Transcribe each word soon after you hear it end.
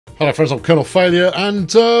Hello friends, I'm Colonel Failure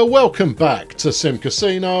and welcome back to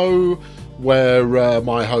SimCasino, where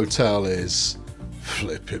my hotel is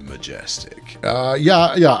flipping majestic.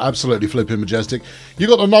 Yeah, absolutely flipping majestic. You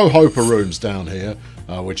got the no hoper rooms down here,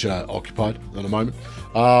 which are occupied at the moment.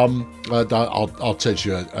 I'll teach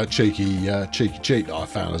you a cheeky cheat that I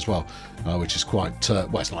found as well, which is quite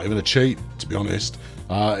well, it's not even a cheat, to be honest.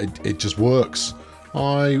 It just works.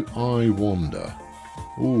 I wonder.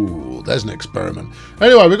 Ooh, there's an experiment.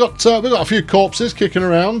 Anyway, we've got a few corpses kicking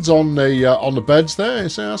around on the beds there.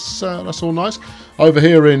 So that's all nice. Over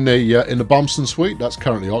here in the Bumston suite, that's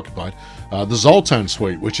currently occupied. The Zoltan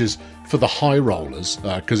suite, which is for the high rollers,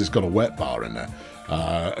 because it's got a wet bar in there.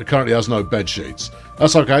 It currently has no bed sheets.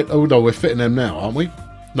 That's okay. Oh no, we're fitting them now, aren't we?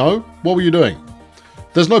 No? What were you doing?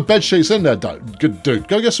 There's no bed sheets in there, dude.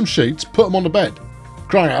 Go get some sheets. Put them on the bed.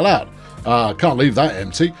 Crying out loud. Can't leave that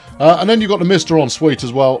empty. And then you've got the Mr. En suite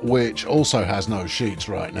as well, which also has no sheets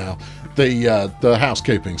right now. The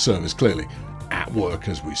housekeeping service clearly at work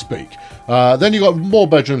as we speak. Then you've got more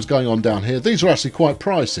bedrooms going on down here. These are actually quite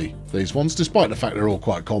pricey, these ones, despite the fact they're all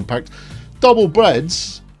quite compact. Double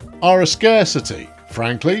beds are a scarcity,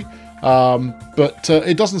 frankly. But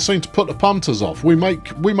it doesn't seem to put the punters off. We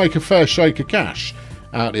make a fair shake of cash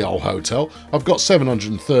out the old hotel. I've got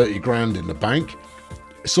 730 grand in the bank.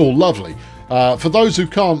 It's all lovely. For those who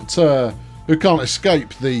can't escape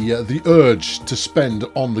the urge to spend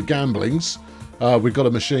on the gamblings, we've got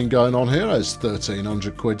a machine going on here. There's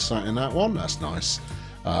 1,300 quid sat in that one. That's nice.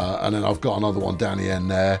 And then I've got another one down the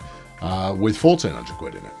end there with 1,400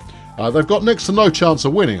 quid in it. They've got next to no chance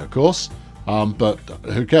of winning, of course, but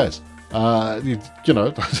who cares? You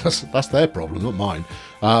know, that's their problem, not mine.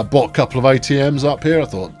 Bought a couple of ATMs up here. I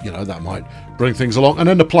thought, you know, that might bring things along. And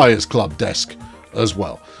then the Players Club desk as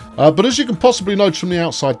well. But as you can possibly notice from the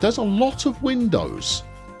outside, there's a lot of windows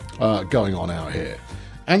going on out here.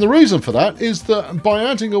 And the reason for that is that by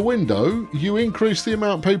adding a window, you increase the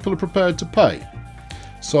amount people are prepared to pay.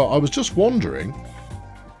 So I was just wondering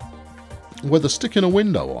whether sticking a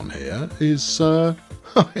window on here is...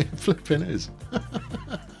 it flipping is.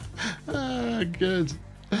 Good.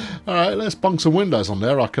 Alright, let's bung some windows on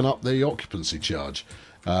there. I can up the occupancy charge.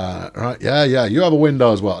 Right, yeah, you have a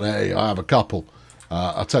window as well. There, I have a couple.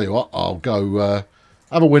 I'll tell you what, I'll go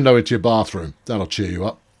have a window into your bathroom. That'll cheer you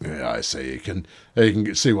up. Yeah, I see. You can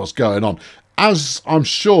see what's going on. As I'm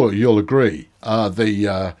sure you'll agree,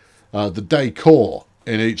 the decor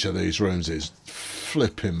in each of these rooms is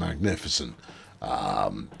flipping magnificent,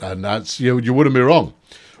 and that's you wouldn't be wrong.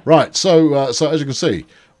 Right, so as you can see,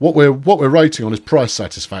 what we're rating on is price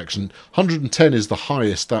satisfaction. 110 is the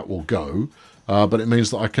highest that will go, but it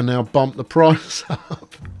means that I can now bump the price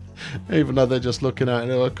up. Even though they're just looking out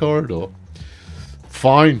into a corridor.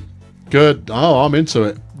 Fine. Good. Oh, I'm into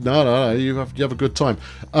it. No, you have a good time.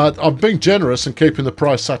 I'm being generous and keeping the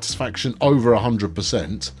price satisfaction over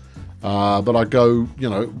 100%. But I go, you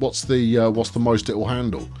know, what's the most it will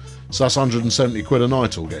handle? So that's 170 quid a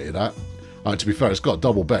night will get you that. To be fair, it's got a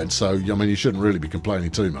double bed, so I mean you shouldn't really be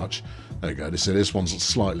complaining too much. There you go. This one's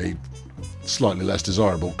slightly less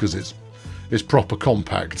desirable because it's proper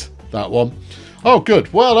compact. That one. Oh,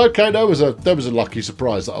 good. Well, okay. There was a lucky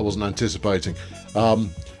surprise that I wasn't anticipating.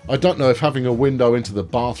 I don't know if having a window into the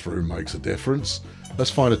bathroom makes a difference. Let's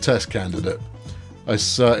find a test candidate.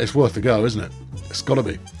 It's worth a go, isn't it? It's got to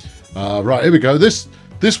be. Right, here we go. This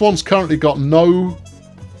one's currently got no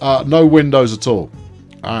windows at all.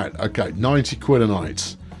 All right. Okay. 90 quid a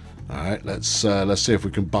night. All right. Let's see if we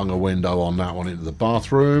can bung a window on that one into the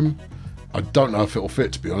bathroom. I don't know if it'll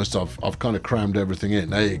fit, to be honest. I've kind of crammed everything in.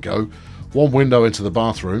 There you go. One window into the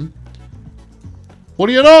bathroom. What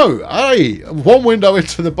do you know? Hey, one window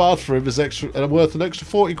into the bathroom is worth an extra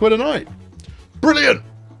 40 quid a night. Brilliant.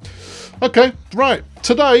 Okay, right.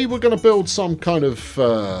 Today we're going to build some kind of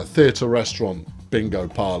theatre, restaurant, bingo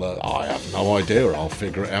parlour. I have no idea. I'll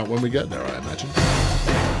figure it out when we get there, I imagine.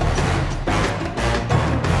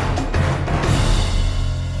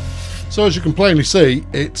 So as you can plainly see,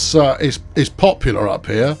 it's popular up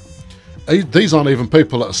here. These aren't even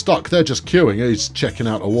people that are stuck. They're just queuing. He's checking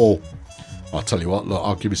out a wall. I'll tell you what. Look,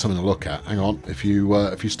 I'll give you something to look at. Hang on. If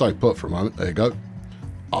you stay put for a moment, there you go.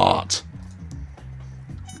 Art.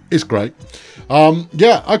 It's great.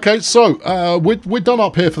 Yeah. Okay. So we're done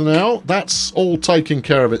up here for now. That's all taking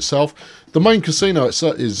care of itself. The main casino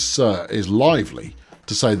is lively,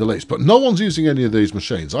 to say the least. But no one's using any of these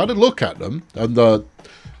machines. I had a look at them, and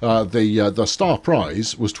the star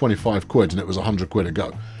prize was 25 quid, and it was 100 quid a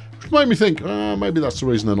go. Which made me think, maybe that's the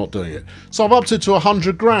reason they're not doing it. So I've upped it to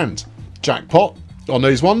 100 grand. Jackpot on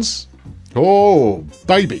these ones. Oh,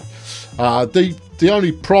 baby. The The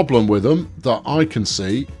only problem with them that I can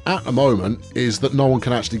see at the moment is that no one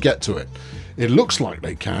can actually get to it. It looks like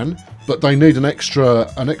they can, but they need an extra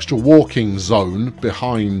walking zone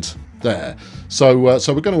behind there. So we're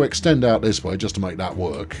going to extend out this way just to make that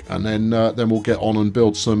work, and then we'll get on and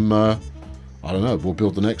build some. I don't know. We'll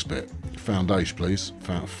build the next bit. Foundation, please.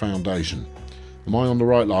 Foundation. Am I on the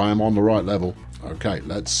right line? I am on the right level. Okay,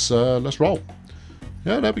 let's roll.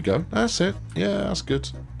 Yeah, there we go. That's it. Yeah, that's good.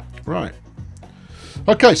 Right.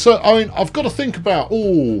 Okay, so I mean, I've got to think about.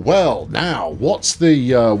 Oh well, now what's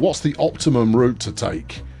the optimum route to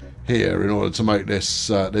take here in order to make this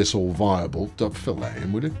this all viable? Fill that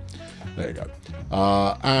in, would you? There you go.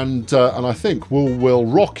 And I think we'll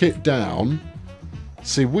rock it down.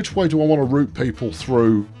 See, which way do I want to route people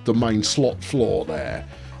through the main slot floor there?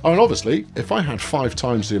 I mean, obviously, if I had 5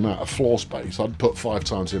 times the amount of floor space, I'd put 5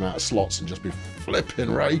 times the amount of slots and just be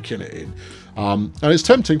flipping raking it in. And it's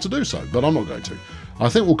tempting to do so, but I'm not going to. I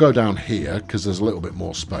think we'll go down here because there's a little bit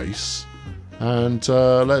more space, and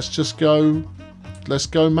let's just go. Let's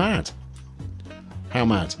go mad. How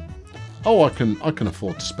mad? Oh, I can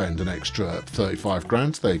afford to spend an extra 35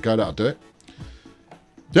 grand. There you go. That'll do it.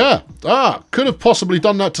 Yeah. Could have possibly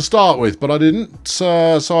done that to start with, but I didn't.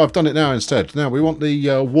 So I've done it now instead. Now we want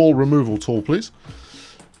the wall removal tool, please.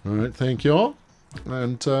 All right. Thank you.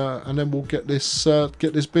 And then we'll get this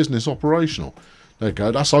business operational. There you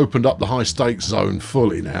go. That's opened up the high stakes zone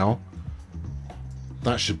fully now.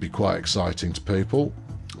 That should be quite exciting to people.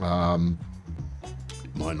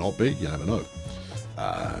 Might not be. You never know.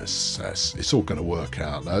 It's all going to work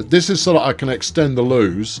out. This is so that I can extend the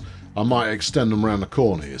loos. I might extend them around the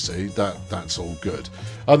corner, you see. That's all good.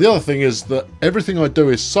 The other thing is that everything I do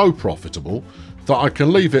is so profitable that I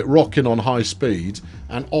can leave it rocking on high speed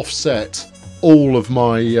and offset all of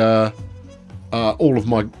my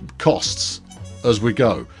costs as we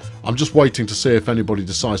go. I'm just waiting to see if anybody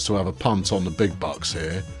decides to have a punt on the big bucks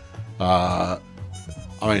here. I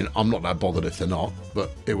mean, I'm not that bothered if they're not, but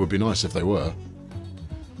it would be nice if they were.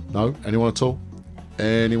 No? Anyone at all?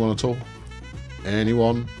 Anyone at all?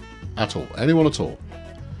 Anyone at all? Anyone at all?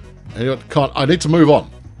 Anyone? Can't. I need to move on.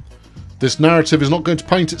 This narrative is not going to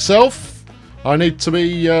paint itself. I need to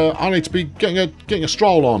be getting a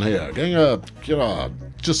stroll on here,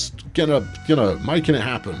 making it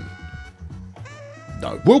happen.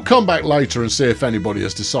 No, we'll come back later and see if anybody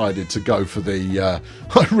has decided to go for the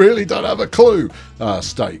I really don't have a clue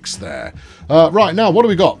stakes there. Right, now what do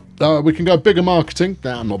we got? We can go bigger marketing.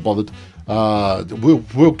 Nah, I'm not bothered.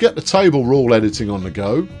 We'll get the table rule editing on the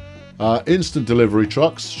go. Instant delivery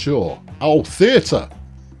trucks, sure. Oh, theatre.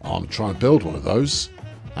 Oh, I'm trying to build one of those.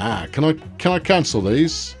 Can I cancel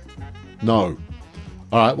these? No.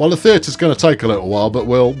 All right. Well, the theatre's going to take a little while, but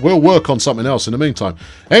we'll work on something else in the meantime.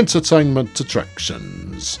 Entertainment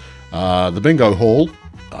attractions. The bingo hall.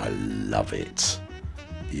 I love it.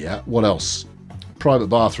 Yeah. What else? Private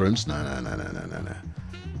bathrooms. No.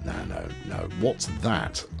 What's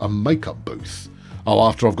that? A makeup booth. Oh,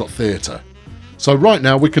 after I've got theatre. So right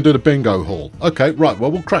now we can do the bingo hall. Okay. Right.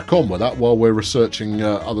 Well, we'll crack on with that while we're researching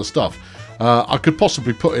other stuff. I could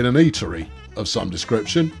possibly put in an eatery of some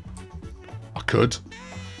description. I could.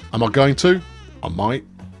 Am I going to? I might.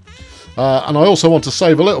 And I also want to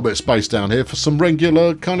save a little bit of space down here for some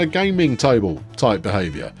regular kind of gaming table type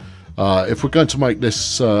behaviour. If we're going to make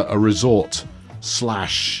this a resort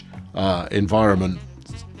 / environment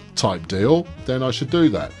type deal, then I should do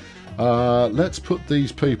that. Let's put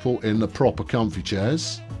these people in the proper comfy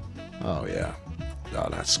chairs. Oh yeah. Oh,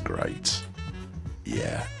 that's great.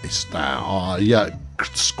 Yeah, it's that. Yeah,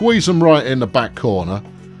 squeeze them right in the back corner.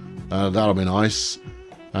 That'll be nice.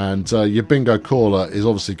 And your bingo caller is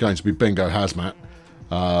obviously going to be Bingo Hazmat.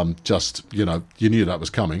 Just, you know, you knew that was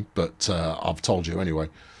coming, but I've told you anyway.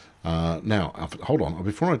 Now, hold on.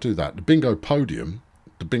 Before I do that, the bingo podium,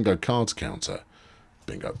 the bingo cards counter,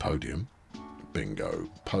 bingo podium, bingo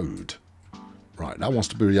pod. Right, that wants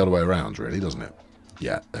to be the other way around, really, doesn't it?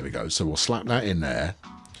 Yeah, there we go. So we'll slap that in there.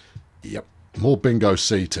 Yep. More bingo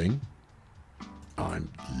seating. I'm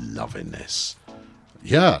loving this.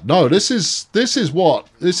 Yeah, no, this is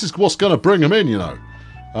what's going to bring them in, you know.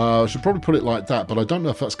 I should probably put it like that, but I don't know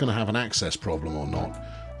if that's going to have an access problem or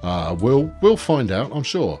not. We'll find out, I'm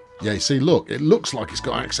sure. Yeah, you see, look, it looks like it's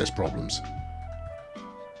got access problems.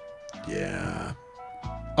 Yeah.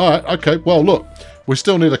 All right, okay. Well, look, we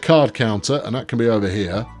still need a card counter, and that can be over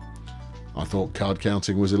here. I thought card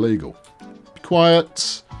counting was illegal. Be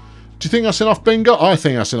quiet. Do you think that's enough bingo? I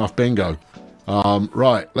think that's enough bingo.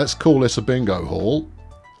 Right, let's call this a bingo hall.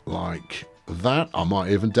 Like that. I might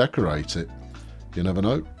even decorate it. You never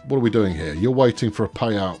know. What are we doing here? You're waiting for a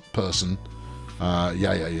payout person.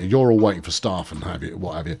 Yeah. You're all waiting for staff and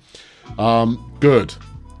what have you. Good.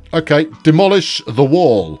 Okay, demolish the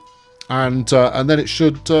wall, and then it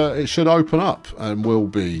should open up, and we'll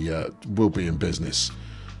be in business.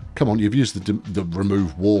 Come on, you've used the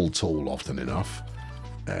remove wall tool often enough.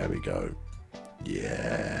 There we go.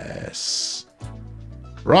 Yes.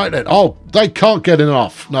 Right then. Oh, they can't get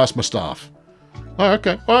enough. No, that's my staff. Oh,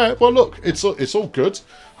 okay. All right. Well, look, it's all good.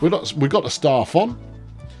 We got the staff on.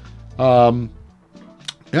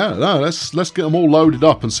 Yeah. No. Let's get them all loaded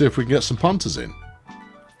up and see if we can get some punters in.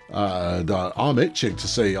 I'm itching to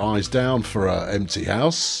see eyes down for an empty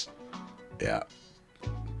house. Yeah.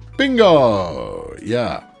 Bingo.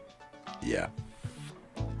 Yeah.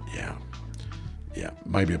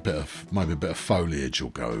 Maybe a bit of foliage will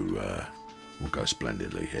go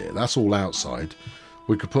splendidly here. That's all outside.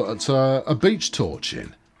 We could put a beach torch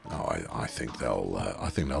in. Oh, I think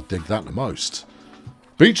they'll dig that the most.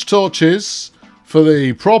 Beach torches for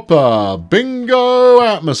the proper bingo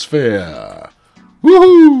atmosphere.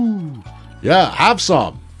 Woohoo! Yeah, have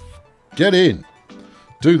some. Get in.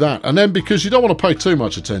 Do that. And then, because you don't want to pay too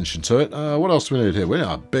much attention to it, what else do we need here? We need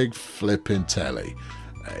a big flipping telly.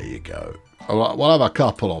 There you go. We'll have a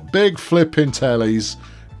couple of big flipping tellies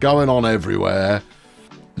going on everywhere.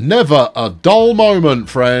 Never a dull moment,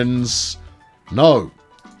 friends. No.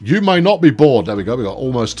 You may not be bored. There we go. We've got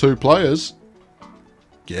almost 2 players.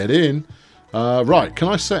 Get in. Right. Can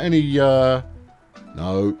I set any...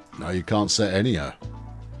 No, you can't set any.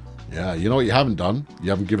 Yeah, you know what you haven't done? You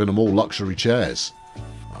haven't given them all luxury chairs.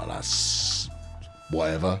 Oh, that's...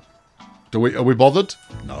 whatever. Are we bothered?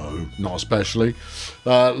 No, not especially.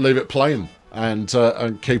 Leave it plain and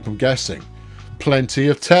keep them guessing. Plenty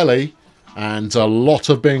of telly and a lot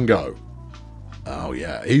of bingo. Oh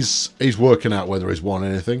yeah, he's working out whether he's won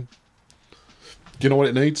anything. Do you know what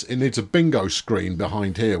it needs? It needs a bingo screen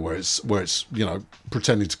behind here where it's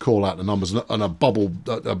pretending to call out the numbers, and a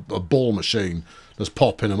ball machine that's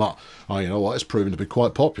popping them up. Oh, you know what? It's proving to be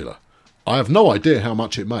quite popular. I have no idea how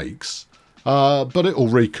much it makes, but it'll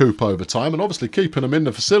recoup over time, and obviously keeping them in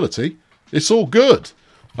the facility, it's all good.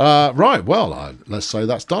 Right, well, let's say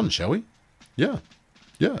that's done, shall we? Yeah,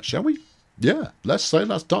 shall we? Yeah, let's say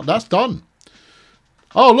that's done. That's done.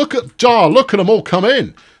 Oh, look at them all come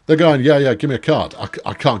in. They're going, yeah, give me a card.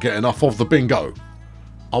 I can't get enough of the bingo.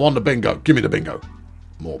 I want the bingo. Give me the bingo.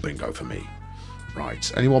 More bingo for me.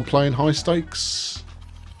 Right. Anyone playing high stakes?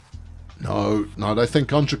 No, they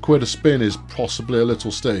think 100 quid a spin is possibly a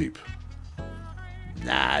little steep.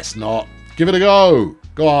 Nah, it's not. Give it a go.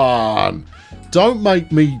 Go on. Don't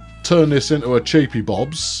make me turn this into a cheapy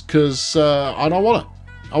bobs, because I don't want it.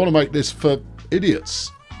 I want to make this for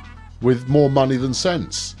idiots with more money than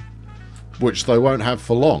sense, which they won't have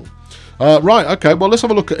for long. Right, okay, well, let's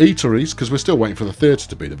have a look at eateries, because we're still waiting for the theatre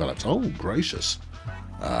to be developed. Oh, gracious.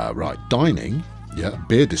 Right, dining. Yeah,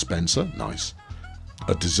 beer dispenser. Nice.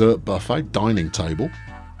 A dessert buffet. Dining table.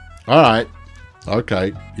 All right.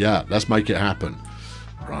 Okay, yeah, let's make it happen.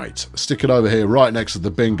 Right, stick it over here right next to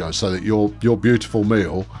the bingo so that your beautiful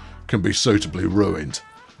meal can be suitably ruined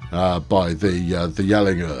by the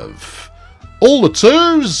yelling of all the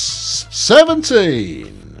 2s,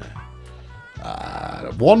 17.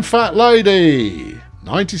 One fat lady,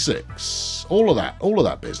 96. All of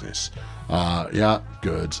that business. Yeah,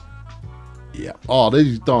 good. Yeah. Oh,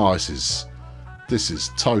 this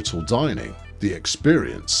is total dining. The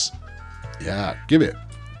experience. Yeah, give it.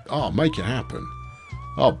 Oh, make it happen.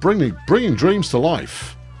 Oh, bringing dreams to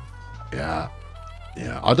life. Yeah.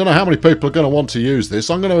 I don't know how many people are going to want to use this.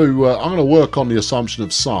 I'm going to work on the assumption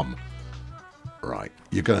of some. Right,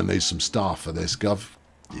 you're going to need some staff for this, Gov.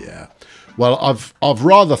 Yeah. Well, I've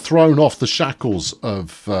rather thrown off the shackles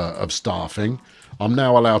of staffing. I'm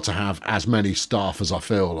now allowed to have as many staff as I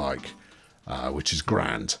feel like, which is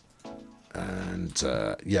grand. And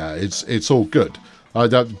yeah, it's all good.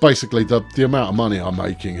 Basically, the amount of money I'm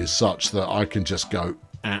making is such that I can just go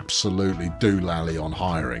absolutely doolally on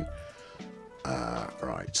hiring.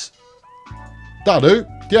 Right. That'll do.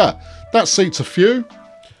 Yeah, that seats a few.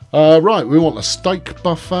 Right, we want a steak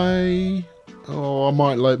buffet. Oh, I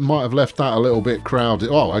might have left that a little bit crowded.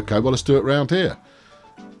 Oh, okay, well, let's do it round here.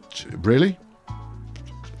 Really?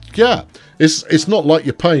 Yeah, it's not like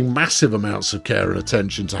you're paying massive amounts of care and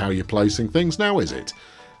attention to how you're placing things now, is it?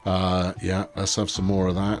 Yeah, let's have some more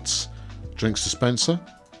of that. Drinks dispenser?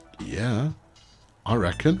 Yeah, I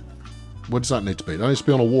reckon. Where does that need to be? That needs to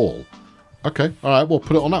be on a wall. Okay, all right, we'll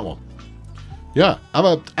put it on that one. Yeah, have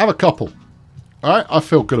a couple. All right, I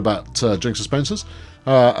feel good about drinks dispensers.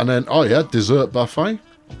 And then, oh yeah, dessert buffet.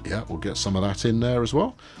 Yeah, we'll get some of that in there as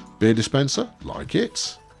well. Beer dispenser, like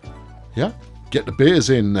it. Yeah, get the beers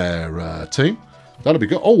in there, team. That'll be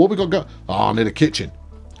good. Oh, what we got go? Oh, I need a kitchen.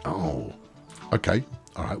 Oh, okay.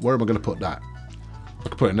 All right, where am I going to put that? I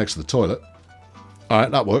can put it next to the toilet. All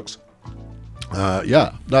right, that works.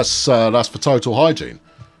 Yeah, that's for total hygiene.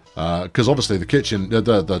 Because obviously the kitchen,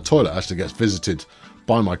 the toilet actually gets visited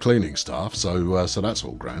by my cleaning staff, so that's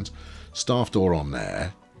all grand. Staff door on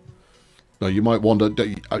there. Now you might wonder,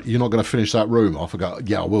 you're not going to finish that room off. I go,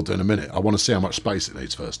 yeah, I will do in a minute. I want to see how much space it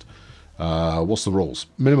needs first. What's the rules?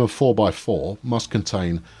 Minimum 4x4 must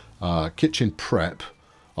contain kitchen prep,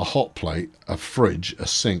 a hot plate, a fridge, a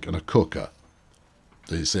sink, and a cooker.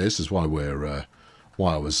 This is why we're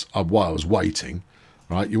why I was waiting.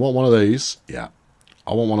 Right, you want one of these? Yeah.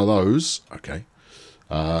 I want one of those. Okay.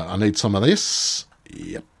 I need some of this.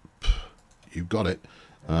 Yep. You've got it.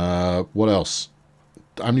 What else?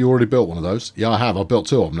 Haven't you already built one of those? Yeah, I have. I've built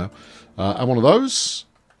 2 of them now. And one of those.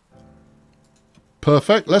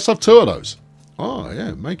 Perfect. Let's have 2 of those. Oh,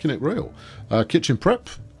 yeah. Making it real. Kitchen prep.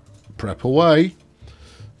 Prep away.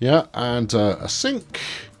 Yeah. And a sink.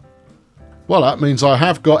 Well, that means I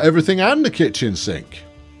have got everything and the kitchen sink.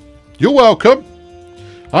 You're welcome.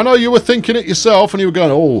 I know you were thinking it yourself and you were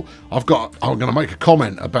going, oh, I'm going to make a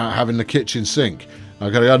comment about having the kitchen sink.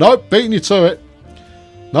 I'm going to go, nope, beating you to it.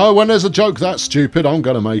 No, when there's a joke that stupid, I'm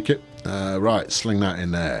going to make it. Right, sling that in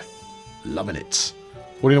there. Loving it.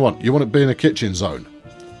 What do you want? You want it to be in a kitchen zone?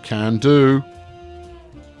 Can do.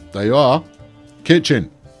 There you are. Kitchen.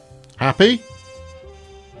 Happy?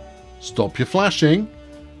 Stop your flashing.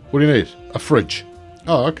 What do you need? A fridge.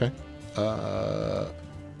 Oh, okay.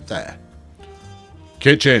 There.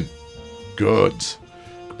 Kitchen. Good.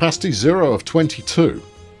 Capacity 0 of 22.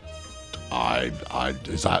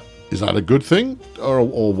 Is that a good thing or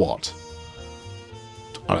what?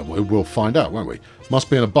 I don't know. We'll find out, won't we? Must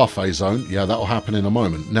be in a buffet zone. Yeah, that'll happen in a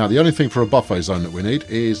moment. Now, the only thing for a buffet zone that we need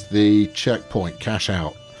is the checkpoint, cash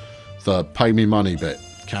out, the pay me money bit,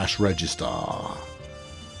 cash register.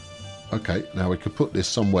 Okay, now we could put this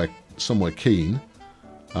somewhere keen.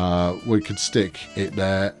 We could stick it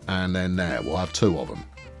there and then there. We'll have 2 of them.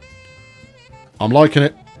 I'm liking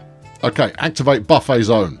it. Okay, activate buffet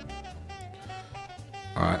zone.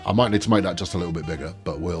 Alright, I might need to make that just a little bit bigger,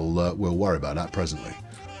 but we'll worry about that presently.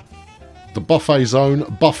 The buffet zone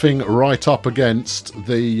buffing right up against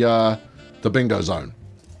the bingo zone.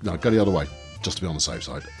 No, go the other way, just to be on the safe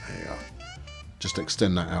side. There you go. Just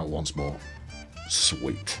extend that out once more.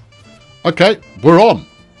 Sweet. Okay, we're on.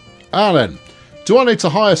 And then, do I need to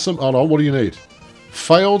hire some... Oh no, what do you need?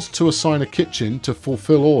 Failed to assign a kitchen to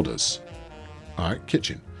fulfill orders. Alright,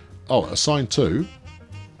 kitchen. Oh, assign to...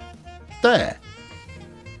 There.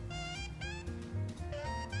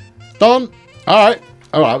 Done. Alright.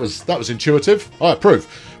 Alright, that was intuitive. I approve.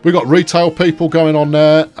 We've got retail people going on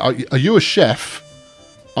there. Are you a chef?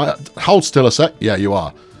 Hold still a sec. Yeah, you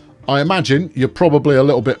are. I imagine you're probably a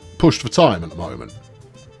little bit pushed for time at the moment.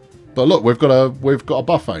 But look, we've got a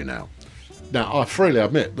buffet now. Now, I freely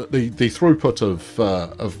admit that the throughput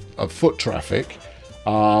of foot traffic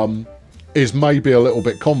is maybe a little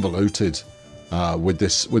bit convoluted with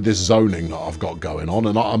this zoning that I've got going on,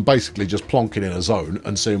 and I'm basically just plonking in a zone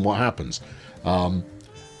and seeing what happens.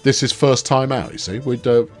 This is first time out. You see, we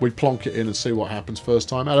plonk it in and see what happens first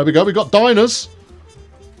time out. There we go. We got diners.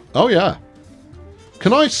 Oh yeah.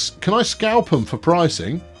 Can I scalp them for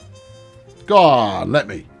pricing? Go on, let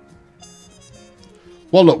me.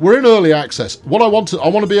 Well, look, we're in early access. What I want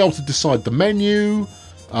to be able to decide the menu.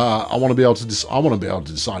 I want to be able to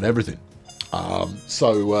decide everything.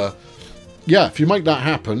 Yeah, if you make that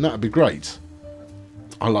happen, that'd be great.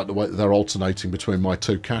 I like the way that they're alternating between my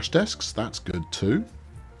 2 cash desks. That's good too.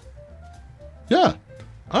 Yeah.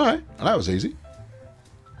 All right, that was easy.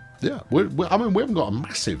 Yeah, I mean, we haven't got a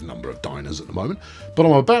massive number of diners at the moment, but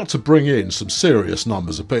I'm about to bring in some serious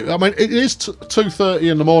numbers of people. I mean, it is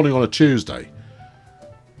 2:30 in the morning on a Tuesday.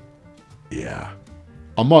 Yeah,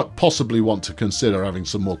 I might possibly want to consider having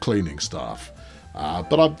some more cleaning staff,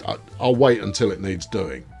 but I'll wait until it needs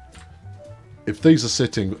doing. If these are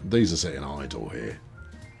sitting idle here,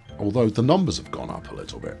 although the numbers have gone up a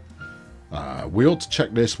little bit, we ought to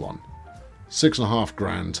check this one. 6.5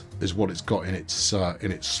 grand is what it's got in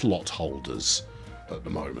its slot holders at the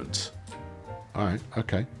moment. All right,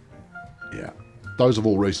 okay, yeah, those have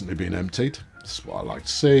all recently been emptied. That's what I like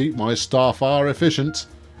to see. My staff are efficient.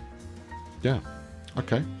 Yeah,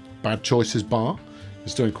 okay. Bad Choices Bar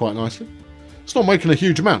is doing quite nicely. It's not making a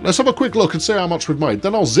huge amount. Let's have a quick look and see how much we've made.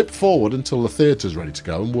 Then I'll zip forward until the theatre's ready to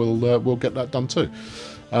go, and we'll get that done too.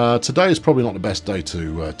 Today is probably not the best day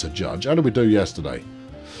to judge. How did we do yesterday?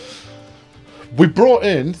 We brought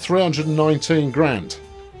in 319 grand.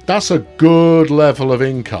 That's a good level of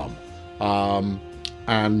income. And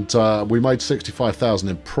and we made 65,000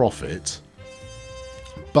 in profit.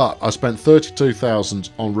 But I spent 32,000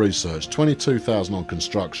 on research, 22,000 on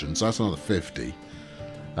construction, so that's another 50.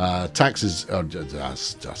 Taxes,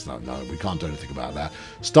 that's just no, we can't do anything about that.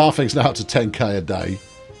 Staffing's now up to 10k a day.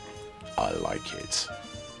 I like it.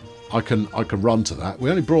 I can run to that. We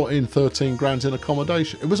only brought in 13 grand in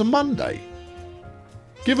accommodation. It was a Monday.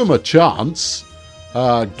 Give them a chance.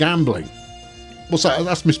 Gambling. What's that?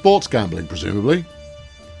 That's my sports gambling, presumably.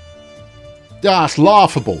 That's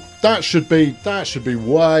laughable. That should be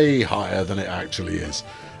way higher than it actually is.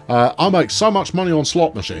 I make so much money on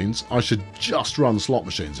slot machines, I should just run slot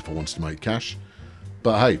machines if I wanted to make cash.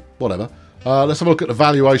 But hey, whatever. Let's have a look at the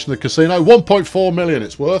valuation of the casino. 1.4 million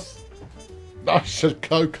it's worth. Nice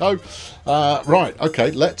cocoa. Right,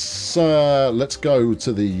 okay, let's go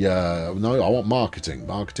to the... no, I want marketing.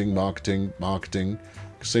 Marketing.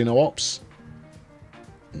 Casino ops.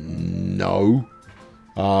 No.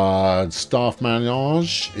 Staff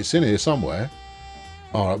manage. It's in here somewhere.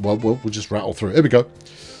 Alright, well, we'll just rattle through it. Here we go.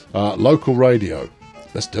 Local radio.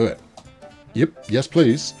 Let's do it. Yep, yes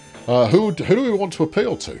please. Who do we want to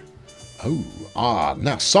appeal to? Oh,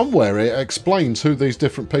 now somewhere it explains who these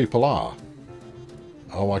different people are.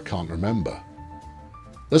 Oh, I can't remember.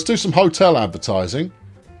 Let's do some hotel advertising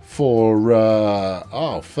for,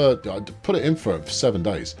 put it in for 7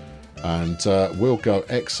 days. And we'll go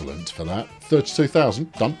excellent for that.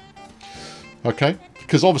 32,000, done. Okay,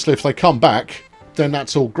 because obviously if they come back, then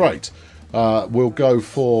that's all great. We'll go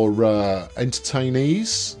for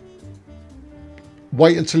entertainees.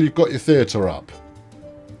 Wait until you've got your theatre up.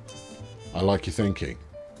 I like your thinking.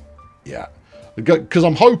 Yeah. Because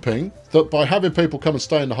I'm hoping that by having people come and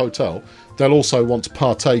stay in the hotel, they'll also want to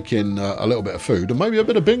partake in a little bit of food and maybe a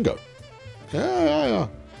bit of bingo. Yeah,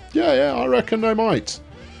 I reckon they might.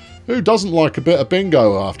 Who doesn't like a bit of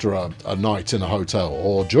bingo after a night in a hotel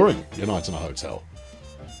or during your night in a hotel?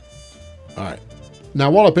 Alright. Now,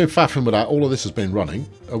 while I've been faffing with that, all of this has been running.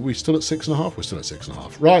 Are we still at 6.5? We're still at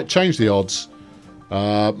 6.5. Right, change the odds.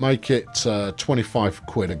 Make it 25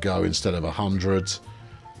 quid a go instead of 100.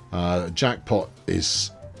 Jackpot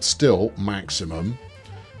is still maximum.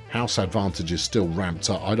 House advantage is still ramped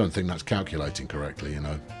up. I don't think that's calculating correctly, you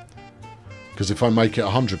know. Because if I make it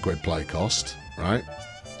 100 quid play cost, right,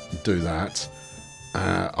 do that.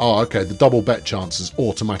 Okay, the double bet chances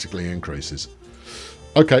automatically increases.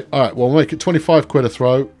 Okay, alright, well, we'll make it 25 quid a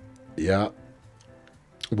throw. Yeah.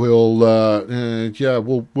 We'll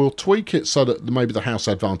tweak it so that maybe the house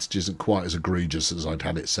advantage isn't quite as egregious as I'd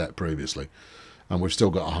had it set previously. And we've still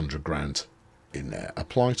got 100 grand in there.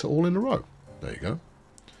 Apply to all in a row. There you go.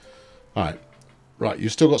 Alright. Right,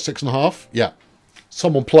 you've still got 6.5? Yeah.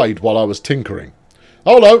 Someone played while I was tinkering.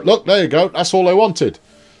 Oh no, look, there you go. That's all they wanted.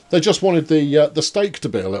 They just wanted the stake to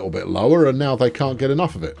be a little bit lower, and now they can't get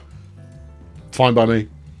enough of it. Fine by me.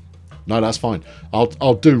 No, that's fine.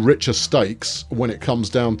 I'll do richer stakes when it comes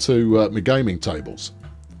down to my gaming tables.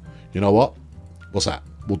 You know what? What's that?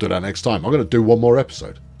 We'll do that next time. I'm going to do one more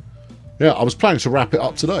episode. Yeah, I was planning to wrap it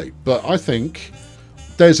up today, but I think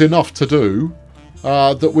there's enough to do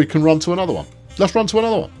that we can run to another one. Let's run to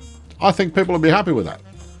another one. I think people will be happy with that.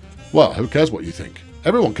 Well, who cares what you think?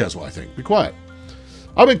 Everyone cares what I think. Be quiet.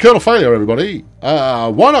 I've been Colonel Failure, everybody.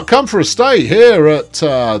 Why not come for a stay here at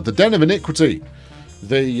the Den of Iniquity,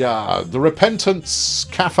 the Repentance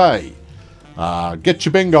Cafe. Get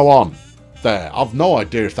your bingo on there. I've no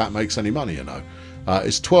idea if that makes any money, you know.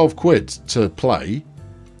 It's 12 quid to play.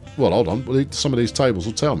 Well, hold on. Some of these tables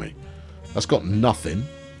will tell me. That's got nothing.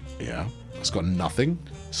 Yeah, that's got nothing.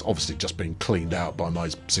 It's obviously just been cleaned out by my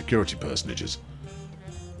security personages.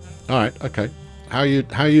 All right, okay. How you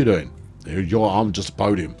doing? I'm just a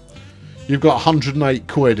podium. You've got 108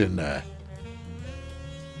 quid in there.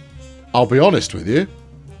 I'll be honest with you.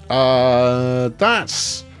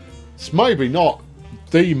 It's maybe not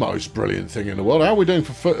the most brilliant thing in the world. How are we doing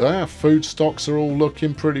for food? Our food stocks are all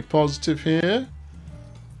looking pretty positive here.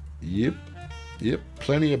 Yep.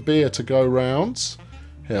 Plenty of beer to go round.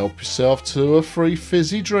 Help yourself to a free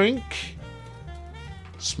fizzy drink.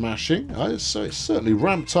 Smashing. It's certainly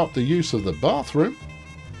ramped up the use of the bathroom.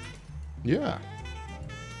 Yeah.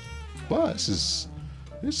 Well, this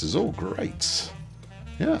is all great.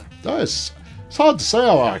 Yeah, it's hard to say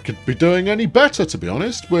how I could be doing any better, to be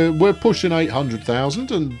honest. We're pushing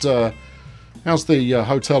 800,000, and how's the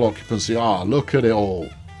hotel occupancy? Look at it all.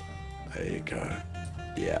 There you go.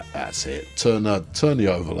 Yeah, that's it. Turn the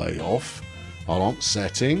overlay off. Hold on,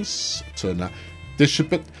 settings. Turn that. This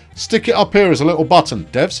should be. Stick it up here as a little button,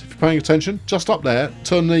 devs. If you're paying attention, just up there.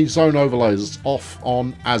 Turn the zone overlays off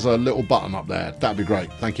on as a little button up there. That'd be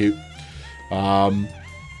great. Thank you.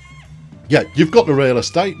 yeah, you've got the real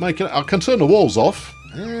estate. Make it. I can turn the walls off.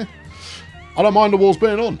 I don't mind the walls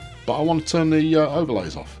being on, but I want to turn the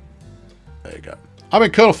overlays off. There you go. I've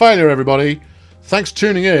been Colonel Failure, everybody. Thanks for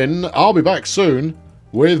tuning in. I'll be back soon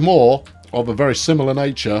with more of a very similar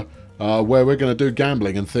nature, where we're going to do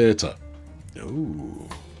gambling and theatre. Ooh.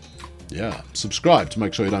 Yeah, subscribe to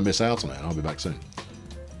make sure you don't miss out on it. I'll be back soon.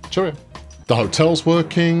 Cheerio. The hotel's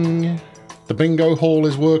working. The bingo hall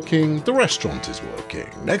is working. The restaurant is working.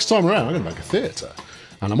 Next time around, I'm going to make a theatre.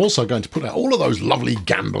 And I'm also going to put out all of those lovely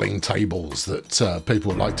gambling tables that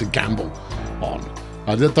people like to gamble on.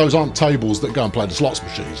 Those aren't tables that go and play the slots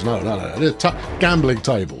machines. No. They're gambling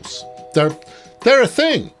tables. They're a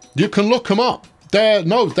thing. You can look them up. They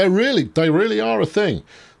really are a thing.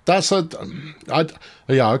 That's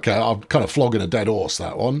yeah, okay, I'm kind of flogging a dead horse,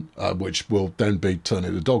 that one, which will then be turned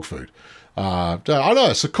into dog food. I know,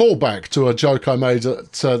 it's a callback to a joke I made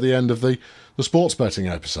at the end of the sports betting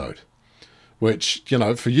episode, which, you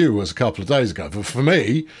know, for you was a couple of days ago. But for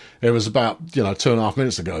me, it was about, you know, 2.5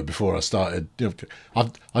 minutes ago before I started. You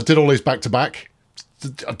know, I did all these back-to-back.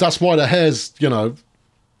 That's why the hair's, you know,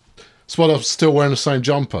 that's why I'm still wearing the same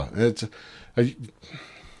jumper.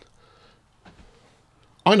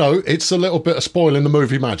 I know it's a little bit of spoiling the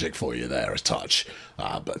movie magic for you there, a touch,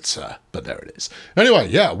 but there it is. Anyway,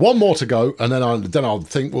 yeah, one more to go, and then I'll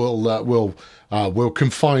think we'll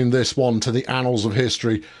confine this one to the annals of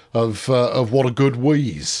history of what a good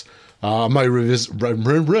wheeze. I may revisit.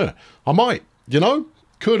 I might, you know,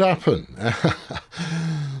 could happen.